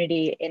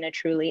community in a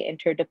truly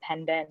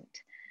interdependent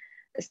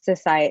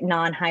society,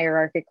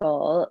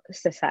 non-hierarchical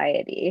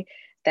society,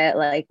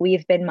 that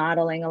we've been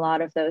modeling a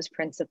lot of those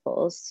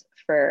principles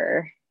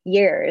for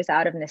years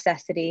out of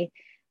necessity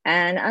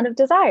and out of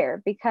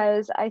desire,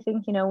 because I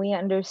think, we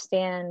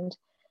understand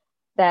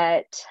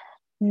that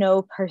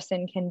no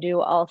person can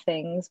do all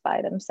things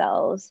by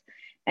themselves.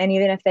 And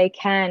even if they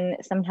can,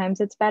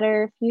 sometimes it's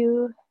better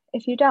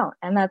if you don't.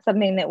 And that's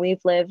something that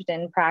we've lived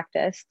and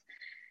practiced.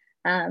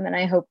 And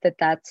I hope that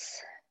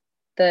that's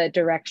the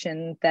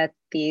direction that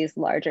these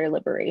larger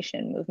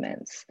liberation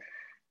movements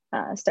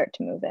start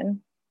to move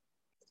in.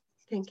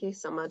 Thank you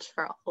so much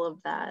for all of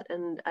that.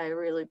 And I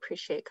really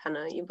appreciate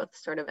you both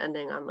sort of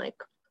ending on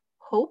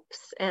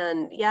hopes.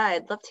 And yeah,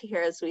 I'd love to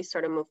hear, as we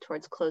sort of move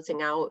towards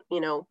closing out,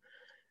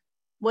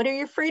 what do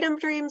your freedom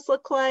dreams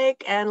look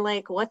like? And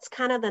what's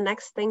kind of the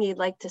next thing you'd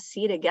like to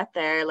see to get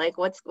there?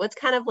 What's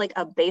kind of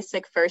a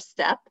basic first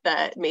step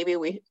that maybe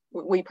we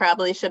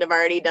probably should have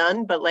already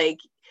done, but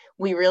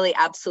we really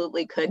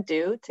absolutely could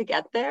do to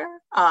get there?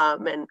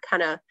 And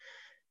kind of,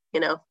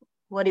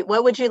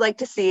 what would you like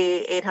to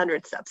see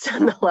 800 steps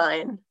down the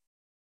line?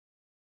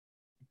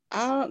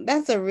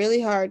 That's a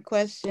really hard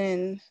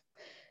question.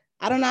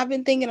 I don't know. I've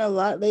been thinking a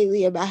lot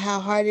lately about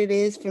how hard it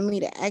is for me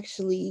to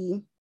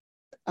actually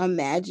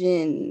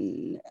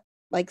imagine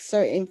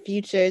certain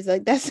futures.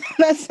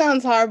 That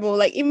sounds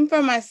horrible. Even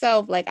for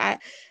myself, I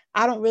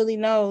don't really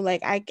know.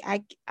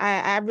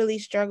 I really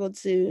struggle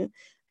to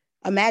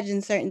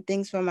imagine certain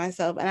things for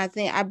myself, and I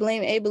think I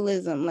blame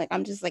ableism.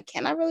 I'm just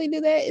can I really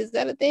do that? Is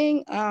that a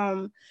thing?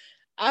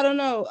 I don't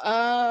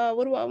know.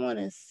 What do I want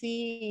to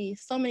see?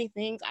 So many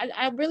things.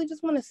 I really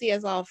just want to see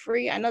us all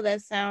free. I know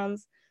that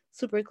sounds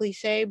super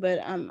cliche, but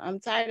I'm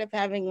tired of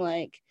having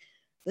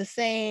the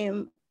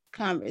same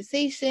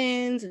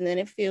conversations, and then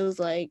it feels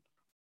like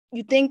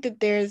you think that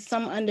there's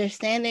some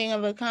understanding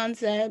of a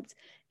concept,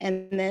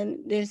 and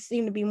then there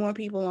seem to be more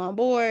people on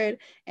board,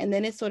 and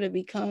then it sort of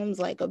becomes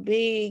a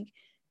big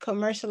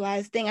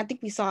commercialized thing. I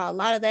think we saw a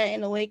lot of that in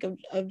the wake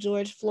of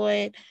George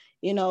Floyd.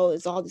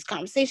 It's all these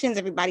conversations,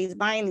 everybody's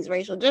buying these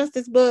racial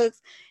justice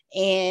books,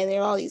 and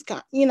there are all these,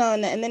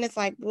 and then it's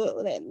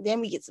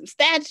then we get some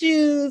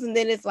statues, and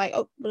then it's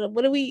oh,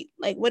 what do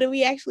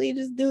we actually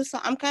just do? So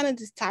I'm kind of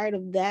just tired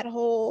of that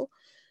whole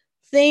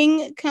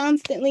thing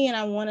constantly, and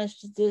I want us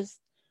to just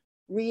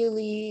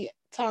really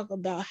talk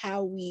about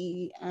how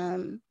we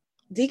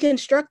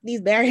deconstruct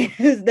these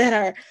barriers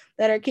that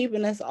are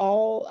keeping us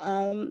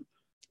all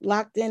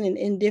locked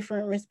in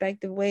different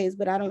respective ways.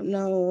 But I don't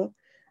know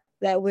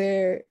that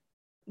we're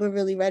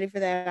really ready for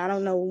that. I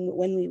don't know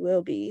when we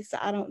will be. So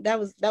that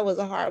was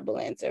a horrible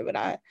answer,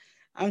 but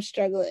I'm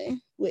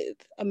struggling with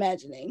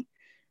imagining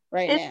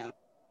right now.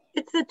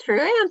 It's a true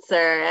answer,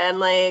 and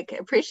like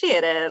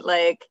appreciate it.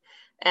 Like,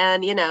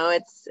 and you know,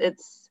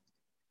 it's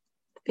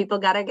people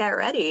got to get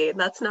ready.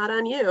 That's not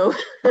on you.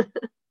 But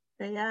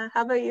yeah,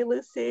 how about you,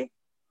 Lucy?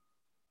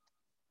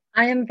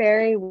 I am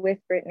very with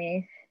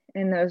Brittany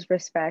in those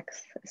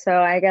respects.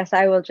 So I guess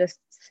I will just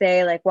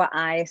say like what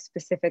I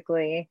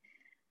specifically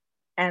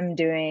am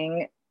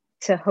doing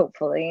to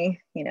hopefully,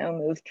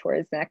 move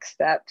towards next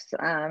steps.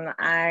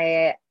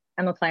 I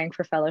am applying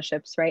for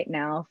fellowships right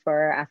now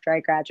for after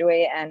I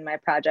graduate, and my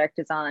project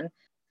is on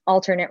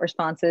alternate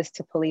responses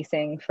to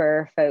policing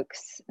for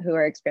folks who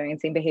are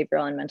experiencing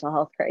behavioral and mental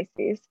health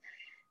crises.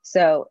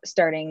 So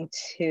starting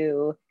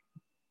to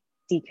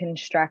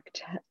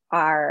deconstruct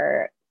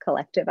our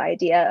collective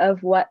idea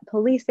of what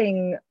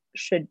policing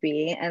should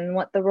be and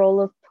what the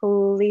role of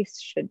police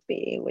should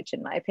be, which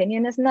in my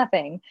opinion is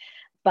nothing.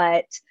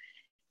 But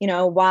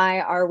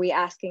why are we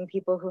asking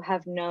people who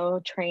have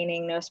no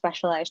training, no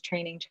specialized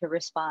training to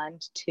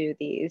respond to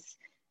these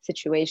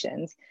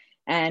situations?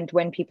 And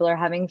when people are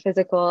having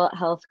physical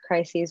health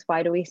crises,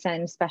 why do we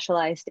send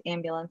specialized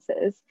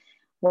ambulances?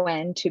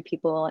 When to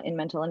people in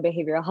mental and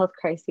behavioral health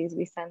crises,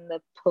 we send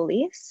the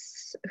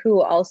police,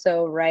 who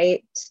also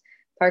write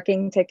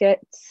parking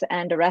tickets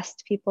and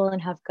arrest people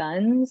and have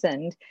guns.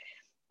 And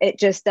it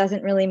just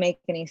doesn't really make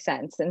any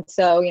sense. And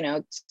so,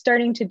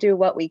 starting to do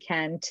what we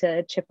can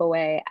to chip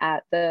away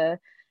at the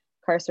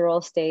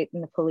carceral state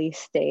and the police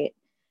state.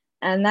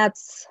 And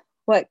that's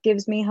what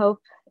gives me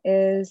hope,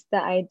 is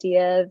the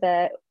idea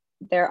that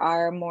there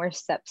are more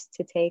steps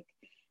to take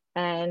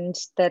and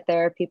that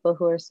there are people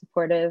who are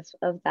supportive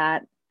of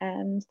that.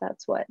 And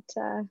that's what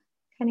kind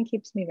of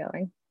keeps me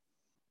going.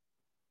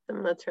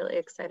 And that's really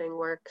exciting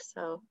work.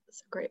 So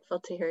grateful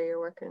to hear you're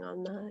working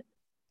on that.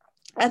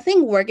 I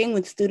think working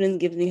with students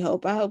gives me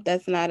hope. I hope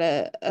that's not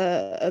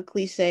a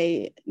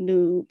cliche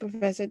new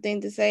professor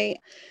thing to say.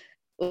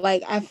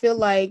 Like, I feel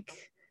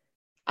like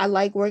I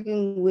like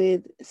working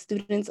with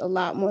students a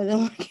lot more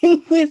than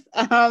working with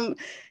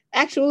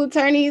actual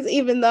attorneys,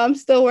 even though I'm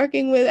still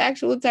working with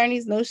actual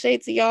attorneys. No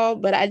shade to y'all,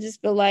 but I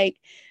just feel like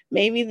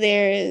maybe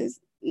there's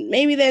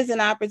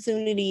an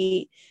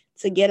opportunity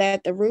to get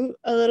at the root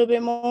a little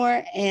bit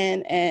more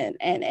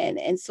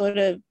and sort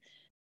of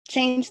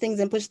change things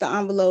and push the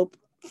envelope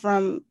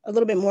from a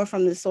little bit more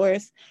from the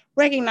source,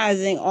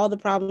 recognizing all the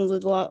problems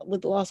with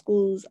law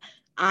schools.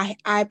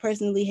 I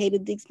personally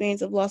hated the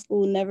experience of law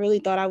school, never really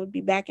thought I would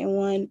be back in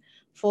one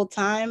full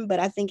time, but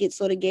I think it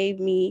sort of gave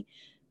me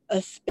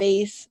a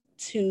space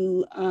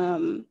to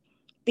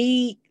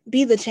be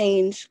the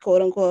change,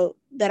 quote unquote,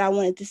 that I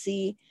wanted to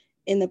see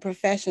in the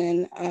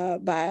profession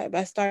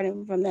by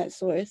starting from that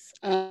source.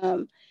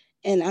 And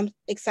I'm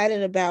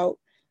excited about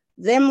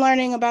them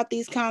learning about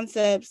these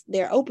concepts,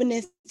 their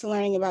openness to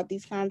learning about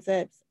these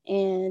concepts,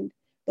 and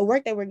the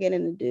work that we're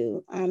getting to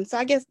do. So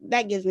I guess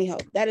that gives me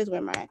hope. That is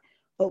where my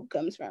hope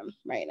comes from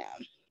right now.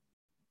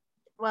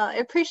 Well, I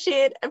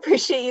appreciate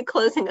you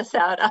closing us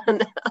out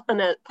on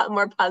a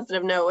more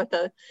positive note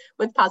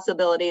with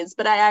possibilities.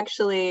 But I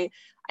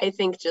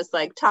think just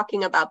like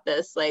talking about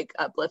this like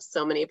uplifts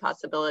so many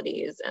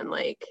possibilities and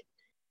like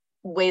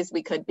ways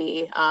we could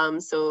be.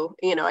 So,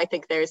 I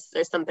think there's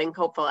something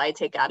hopeful I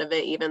take out of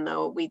it, even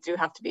though we do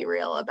have to be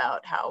real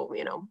about how,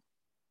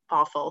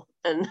 awful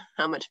and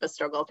how much of a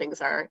struggle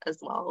things are as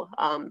well.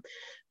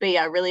 But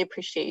yeah, I really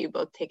appreciate you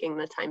both taking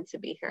the time to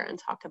be here and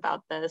talk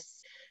about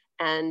this,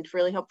 and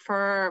really hope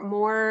for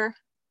more,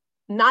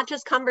 not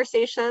just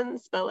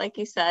conversations, but like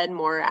you said,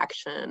 more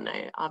action.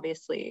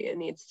 Obviously it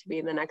needs to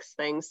be the next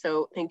thing.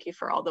 So thank you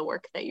for all the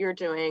work that you're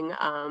doing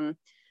on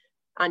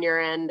your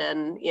end.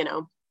 And,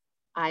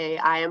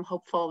 I am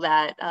hopeful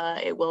that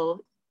it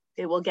will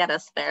get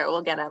us there. It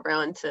will get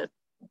everyone to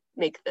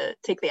take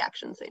the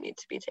actions they need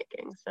to be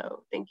taking.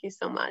 So thank you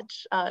so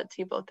much to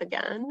you both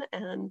again.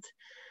 And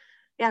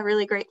yeah,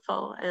 really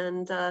grateful.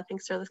 And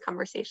thanks for this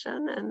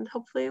conversation. And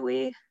hopefully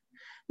we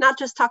not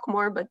just talk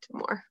more, but do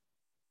more.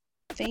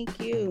 Thank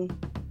you.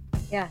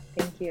 Yeah,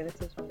 thank you.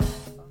 This is wonderful.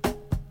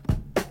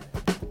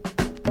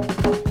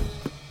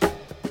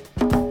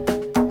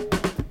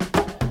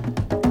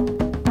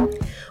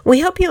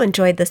 We hope you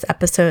enjoyed this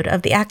episode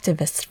of the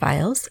Activist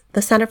Files,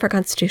 the Center for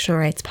Constitutional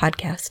Rights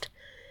podcast.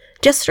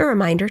 Just a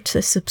reminder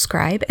to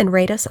subscribe and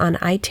rate us on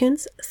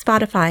iTunes,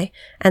 Spotify,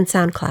 and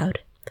SoundCloud.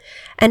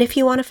 And if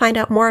you want to find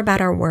out more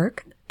about our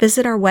work,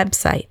 visit our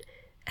website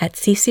at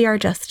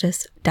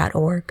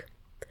ccrjustice.org.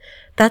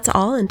 That's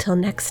all until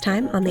next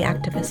time on the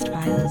Activist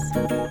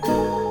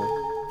Files.